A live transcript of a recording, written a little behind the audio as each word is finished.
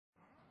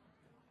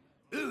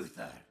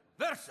Uther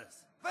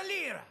versus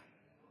Valera.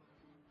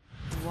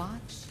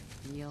 Watch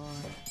your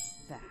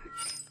back.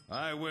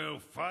 I will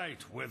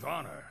fight with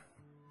honor.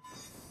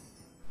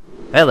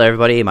 Hello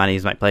everybody, my name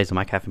is Mike Plays on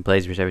My Caffeine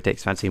Plays, whichever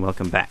takes fancy, and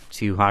welcome back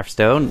to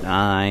Hearthstone.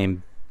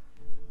 I'm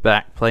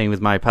back playing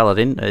with my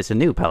paladin. It's a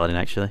new paladin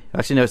actually.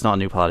 Actually no, it's not a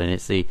new paladin,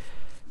 it's the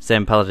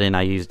same paladin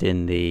I used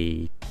in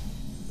the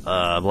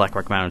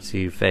Blackrock Mountain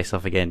to face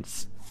off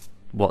against,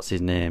 what's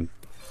his name?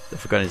 I've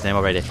forgotten his name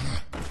already.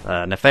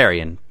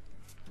 Nefarian.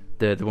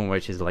 The one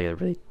which is like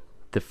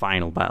the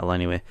final battle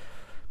anyway.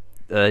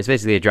 It's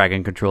basically a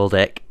dragon control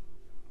deck.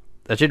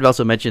 I should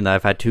also mention that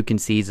I've had 2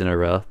 concedes in a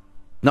row.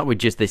 Not with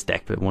just this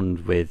deck, but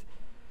one with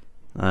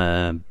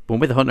the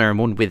Hunter and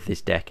one with this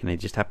deck, and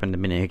it just happened a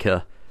minute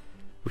ago.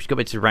 Which got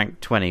me to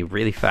rank 20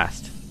 really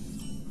fast.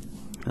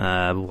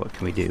 What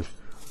can we do?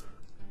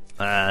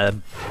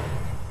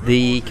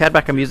 The card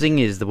back I'm using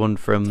is the one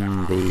from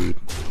the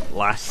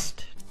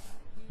last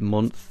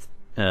month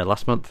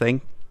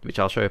thing, which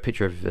I'll show a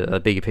picture of, a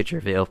bigger picture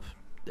of it up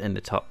in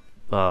the top,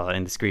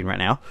 in the screen right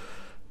now.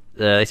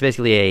 It's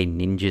basically a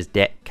ninjas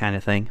deck kind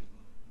of thing,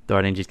 or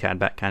ninjas card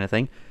back kind of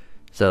thing.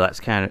 So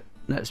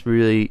that's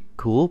really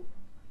cool.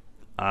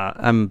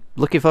 I'm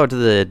looking forward to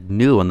the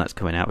new one that's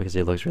coming out because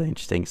it looks really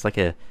interesting. It's like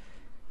a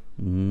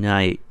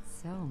night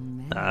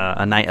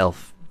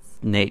elf,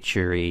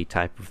 nature-y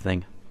type of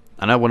thing.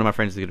 I know one of my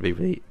friends is going to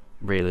be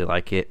really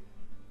like it.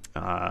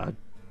 One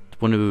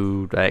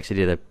who I actually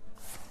did a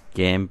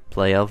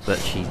gameplay of, but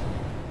I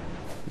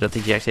don't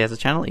think he actually has a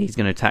channel. He's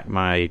going to attack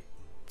my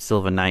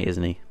Silver Knight,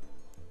 isn't he?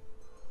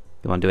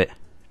 Go on, do it.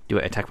 Do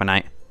it, attack my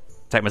Knight.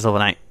 Attack my Silver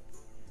Knight.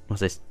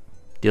 What's this?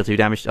 Deal 2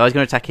 damage. Oh, he's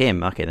going to attack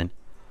him. Okay, then.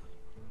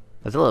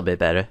 That's a little bit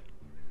better.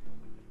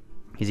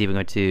 He's even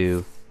going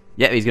to...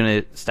 Yeah, he's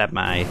going to stab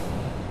my...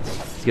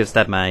 He's going to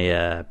stab my...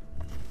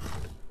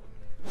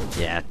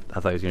 Yeah, I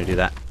thought he was going to do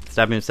that.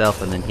 Stab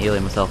himself and then heal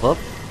himself up.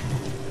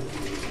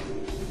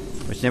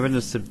 Which never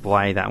understood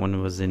why that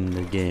one was in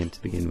the game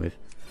to begin with.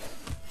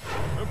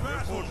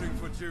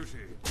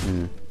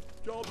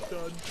 Job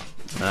done.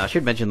 I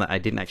should mention that I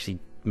didn't actually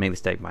make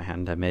this deck by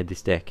hand. I made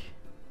this deck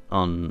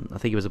on, I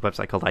think it was a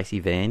website called Icy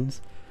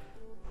Veins,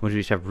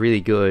 which have really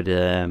good,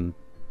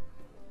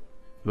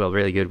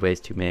 really good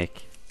ways to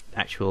make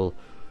actual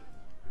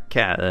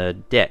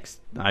decks.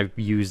 I've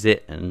used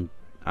it, and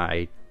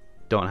I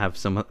don't have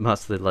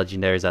most of the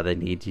legendaries that they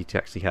need you to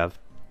actually have.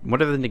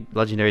 Whatever the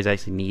legendaries I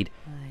actually need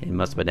in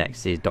most of my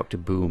decks is Dr.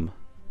 Boom,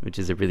 which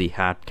is a really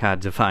hard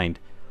card to find.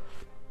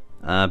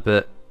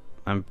 But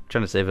I'm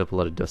trying to save up a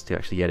lot of dust to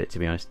actually get it, to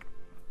be honest,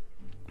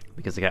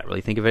 because I can't really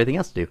think of anything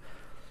else to do.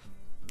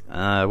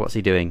 What's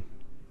he doing?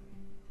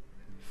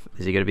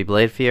 Is he going to be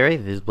Blade Fury?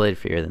 If he's Blade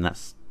Fury, then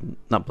that's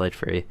not Blade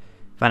Fury.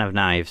 Fan of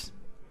Knives.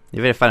 If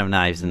you're a fan of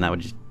knives, then that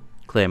would just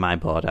clear my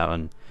board out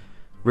and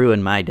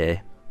ruin my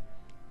day.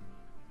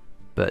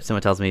 But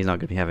someone tells me he's not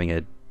going to be having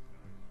a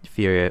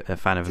Fury, a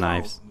fan of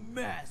knives.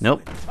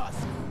 Nope.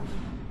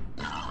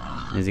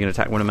 Is he going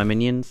to attack one of my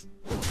minions?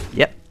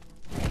 Yep.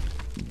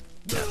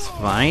 That's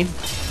fine.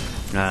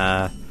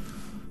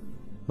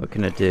 What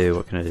can I do?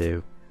 What can I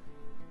do?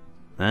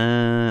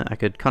 I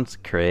could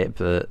consecrate,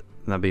 but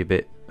that'd be a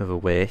bit of a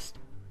waste.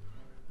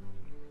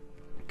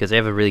 Because they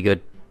have a really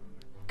good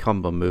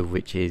combo move,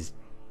 which is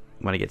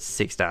when it gets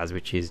 6 stars,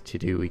 which is to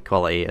do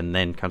equality and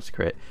then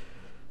consecrate.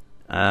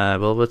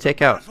 Well, we'll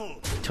take out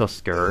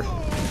Tusker,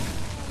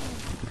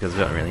 because we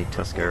don't really need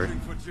Tusker,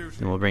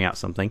 and we'll bring out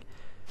something.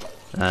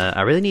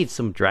 I really need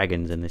some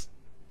dragons in this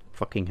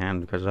fucking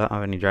hand, because I don't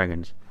have any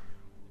dragons.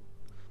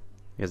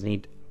 Because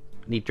I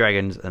need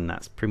dragons, and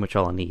that's pretty much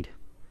all I need.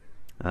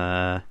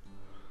 Because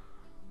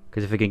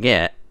if I can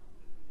get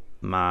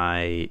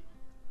my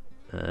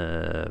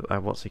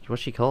what's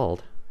she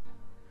called?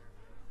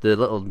 The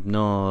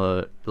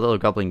little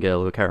goblin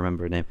girl who I can't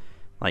remember her name.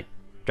 Like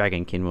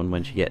Dragonkin one,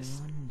 when she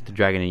gets the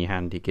dragon in your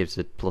hand, it gives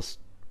it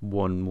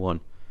 +1/1.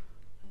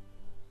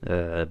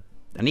 I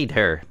need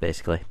her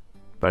basically,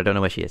 but I don't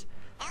know where she is.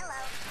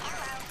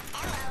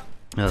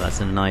 Oh,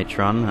 that's a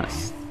Nitron.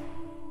 That's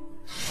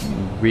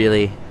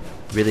really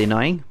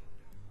annoying.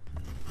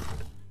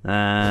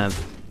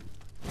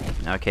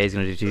 Okay, he's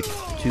going to do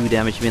 2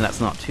 damage to me.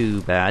 That's not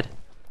too bad.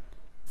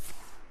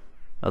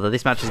 Although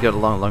this match has got a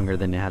lot longer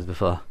than it has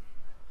before.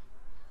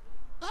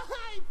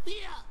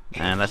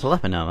 And that's a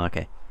weapon now.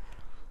 Okay.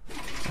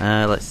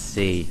 Let's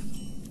see.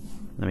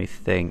 Let me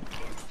think.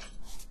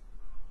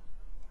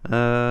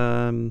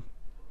 Damn,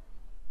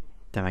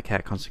 I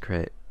can't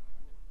consecrate.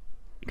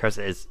 Of course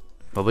it is.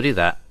 Well, we'll do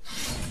that.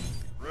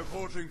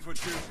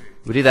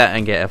 We'll do that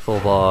and get a full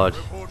board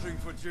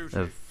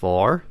of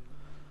 4.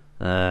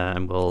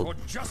 And we'll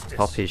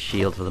pop his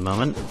shield for the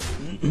moment.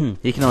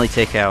 He can only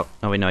take out...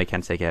 Oh wait, no, he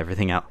can't take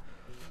everything out.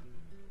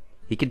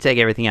 He can take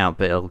everything out,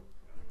 but it'll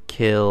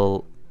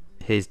kill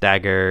his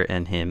dagger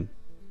and him.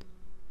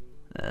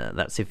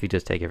 That's if he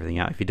does take everything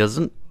out. If he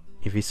doesn't,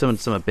 if he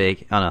summons something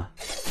big... Oh no.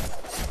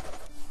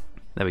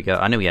 There we go.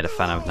 I knew he had a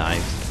fan of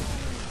knives.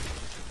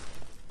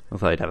 I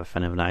thought he'd have a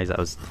fan of knives. That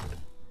was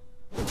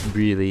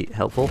really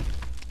helpful.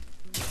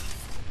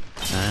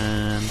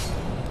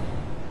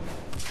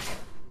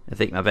 I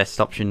think my best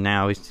option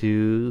now is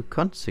to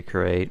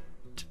consecrate,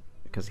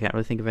 because I can't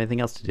really think of anything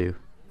else to do.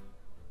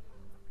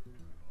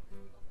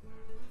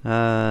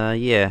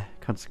 Yeah,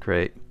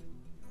 consecrate.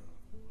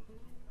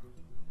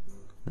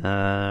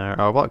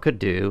 Or what I could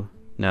do...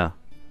 No,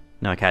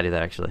 I can't do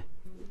that actually.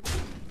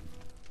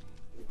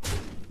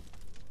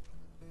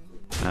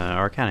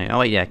 Or can I? Oh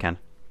wait, yeah, I can.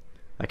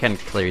 I can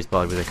clear his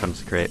board with a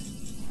consecrate.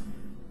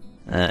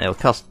 It'll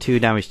cost 2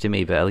 damage to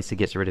me, but at least it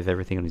gets rid of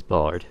everything on his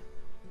board.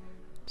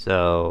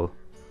 So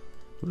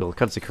we'll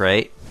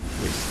consecrate,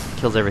 which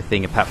kills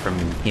everything apart from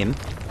him.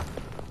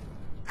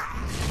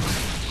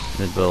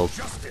 Then we'll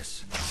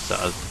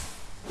sort of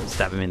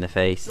stab him in the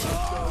face.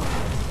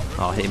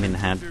 Oh, hit him in the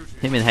hand.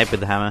 Hit him in the head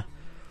with the hammer.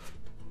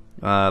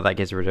 That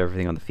gets rid of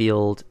everything on the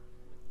field.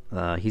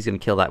 He's gonna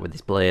kill that with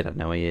his blade. I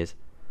know he is.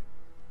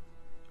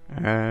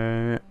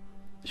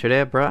 Should I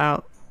have brought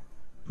out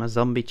my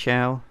zombie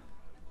chow?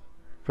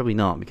 Probably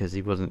not, because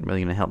he wasn't really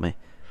gonna help me.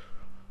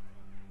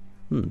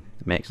 I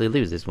may actually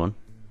lose this one.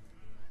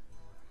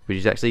 Which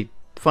is actually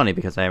funny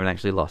because I haven't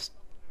actually lost.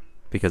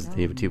 Because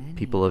the other 2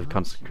 people have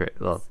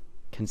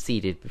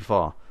conceded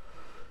before.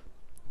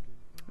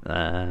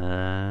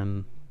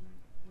 Well,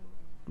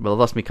 I've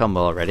lost my combo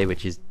already,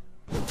 which is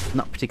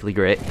not particularly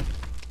great.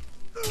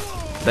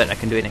 But I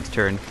can do it next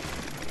turn.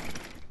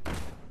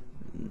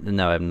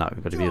 No, I'm not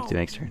going to be able to do it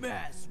next turn.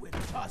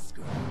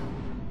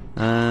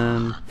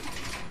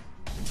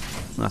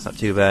 That's not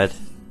too bad.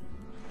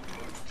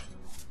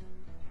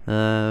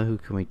 Who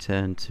can we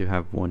turn to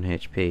have 1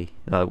 HP?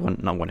 Not 1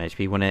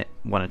 HP,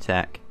 1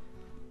 attack.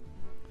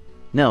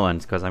 No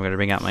one's, because I'm going to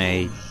bring out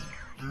my...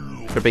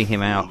 going to bring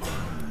him out,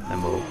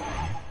 and we'll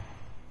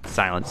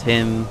silence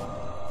him.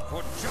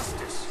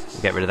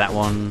 We'll get rid of that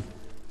one.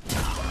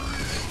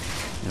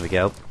 There we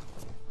go.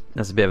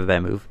 That's a bit of a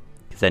better move,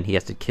 because then he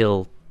has to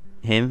kill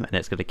him, and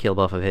it's going to kill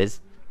both of his.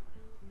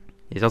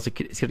 It's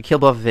going to kill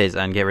both of his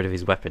and get rid of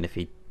his weapon if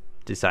he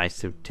decides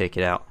to take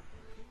it out.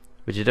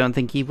 Which I don't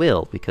think he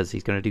will, because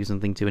he's going to do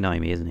something to annoy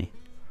me, isn't he?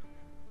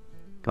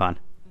 Go on.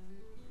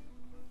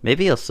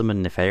 Maybe he'll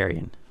summon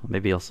Nefarian. Or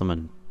maybe he'll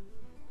summon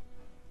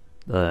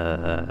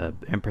Emperor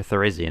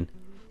Thorisian.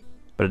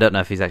 But I don't know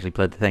if he's actually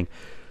played the thing.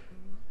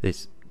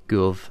 This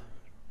Guv.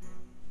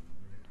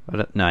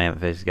 No, I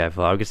haven't faced this guy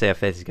before. I was going to say I've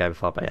faced this guy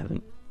before, but I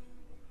haven't.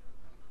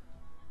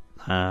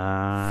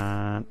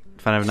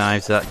 Fan of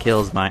Knives, that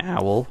kills my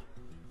owl.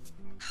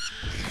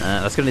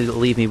 That's going to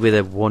leave me with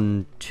a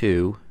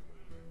 1-2.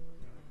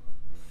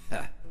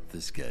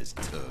 This guy's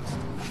toast.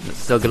 That's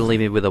still going to leave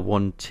me with a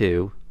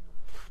 1-2.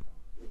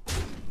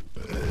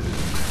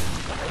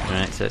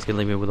 Alright, so it's going to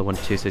leave me with a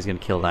 1-2, so he's going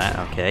to kill that.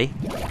 Okay.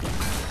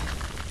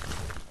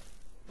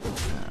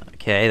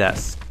 Okay,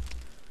 that's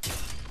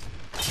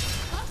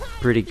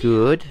pretty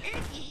good.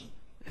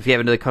 If you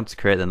have another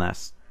Consecrate, then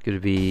that's going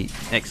to be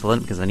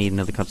excellent, because I need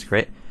another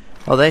Consecrate.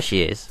 Oh, there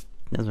she is.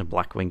 There's my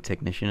Blackwing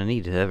Technician. I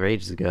needed her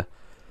ages ago.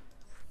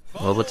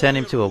 Well, we'll turn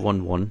him to a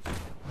 1-1.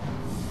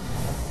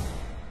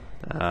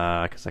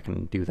 Because I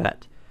can do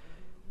that.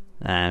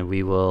 And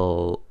we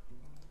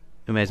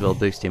may as well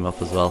boost him up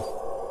as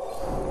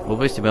well. We'll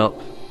boost him up.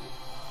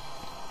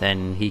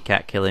 Then he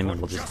can't kill him,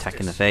 and we'll just attack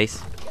in the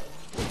face.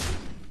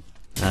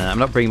 I'm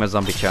not bringing my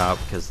zombie char up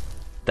because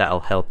that'll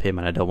help him,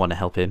 and I don't want to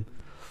help him.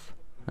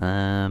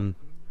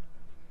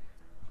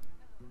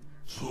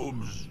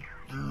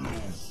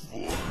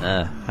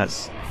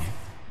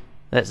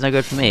 That's no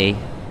good for me.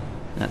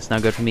 That's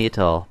no good for me at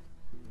all.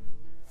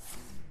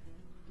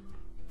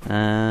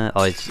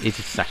 Oh, he's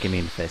just smacking me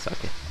in the face.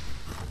 Okay,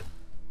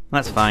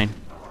 that's fine.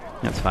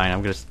 That's fine.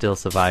 I'm gonna still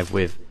survive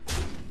with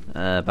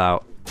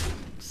about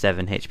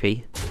 7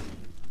 HP.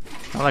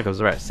 I like I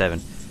was right at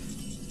 7.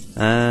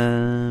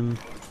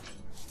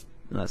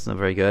 That's not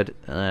very good.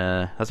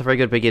 That's not very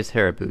good, but it gives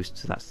her a boost.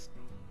 So that's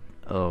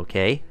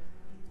okay.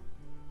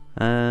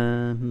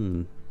 But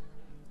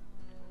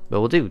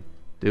we'll do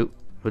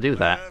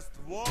that.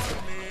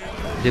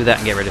 Do that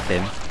and get rid of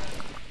him.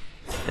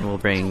 Then we'll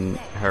bring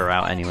her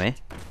out anyway.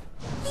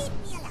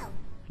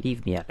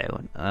 Leave me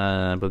alone.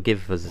 We'll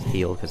give us a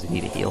heal because we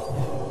need a heal.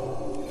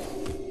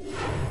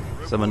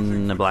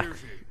 Summon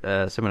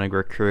a summon a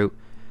recruit,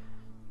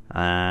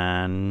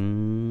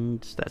 and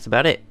that's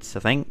about it, I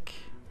think.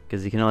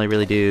 Because he can only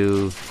really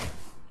do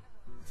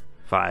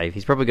 5.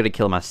 He's probably going to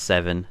kill my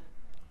 7.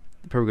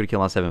 Probably going to kill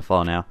my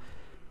 7-4 now.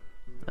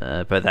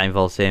 But that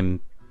involves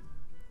him.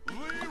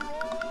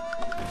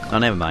 Oh,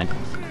 never mind.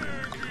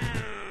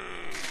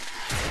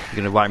 He's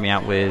going to wipe me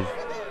out with.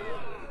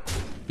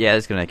 Yeah,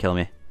 it's going to kill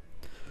me.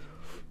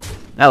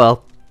 Oh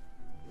well.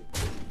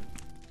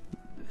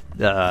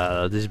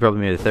 This is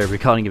probably the 3rd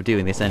recording of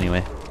doing this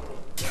anyway.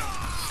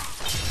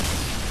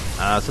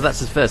 So that's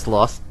his first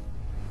loss,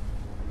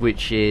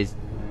 which is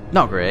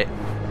not great,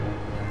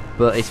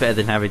 but it's better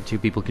than having 2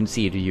 people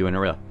concede to you in a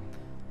row.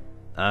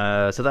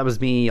 So that was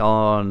me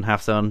on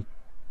Hearthstone.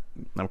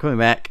 I'm coming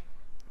back.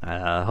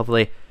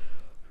 Hopefully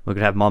we're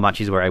going to have more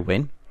matches where I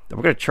win.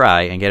 We're going to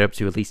try and get up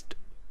to at least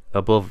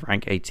above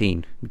rank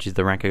 18, which is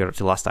the rank I got up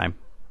to last time.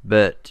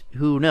 But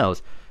who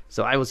knows?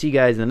 So I will see you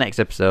guys in the next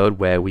episode,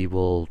 where we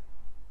will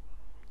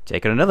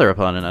take on another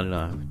opponent. I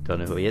don't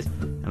know who he is,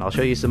 and I'll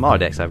show you some more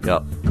decks I've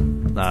got.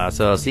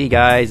 So I'll see you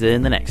guys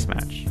in the next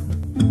match.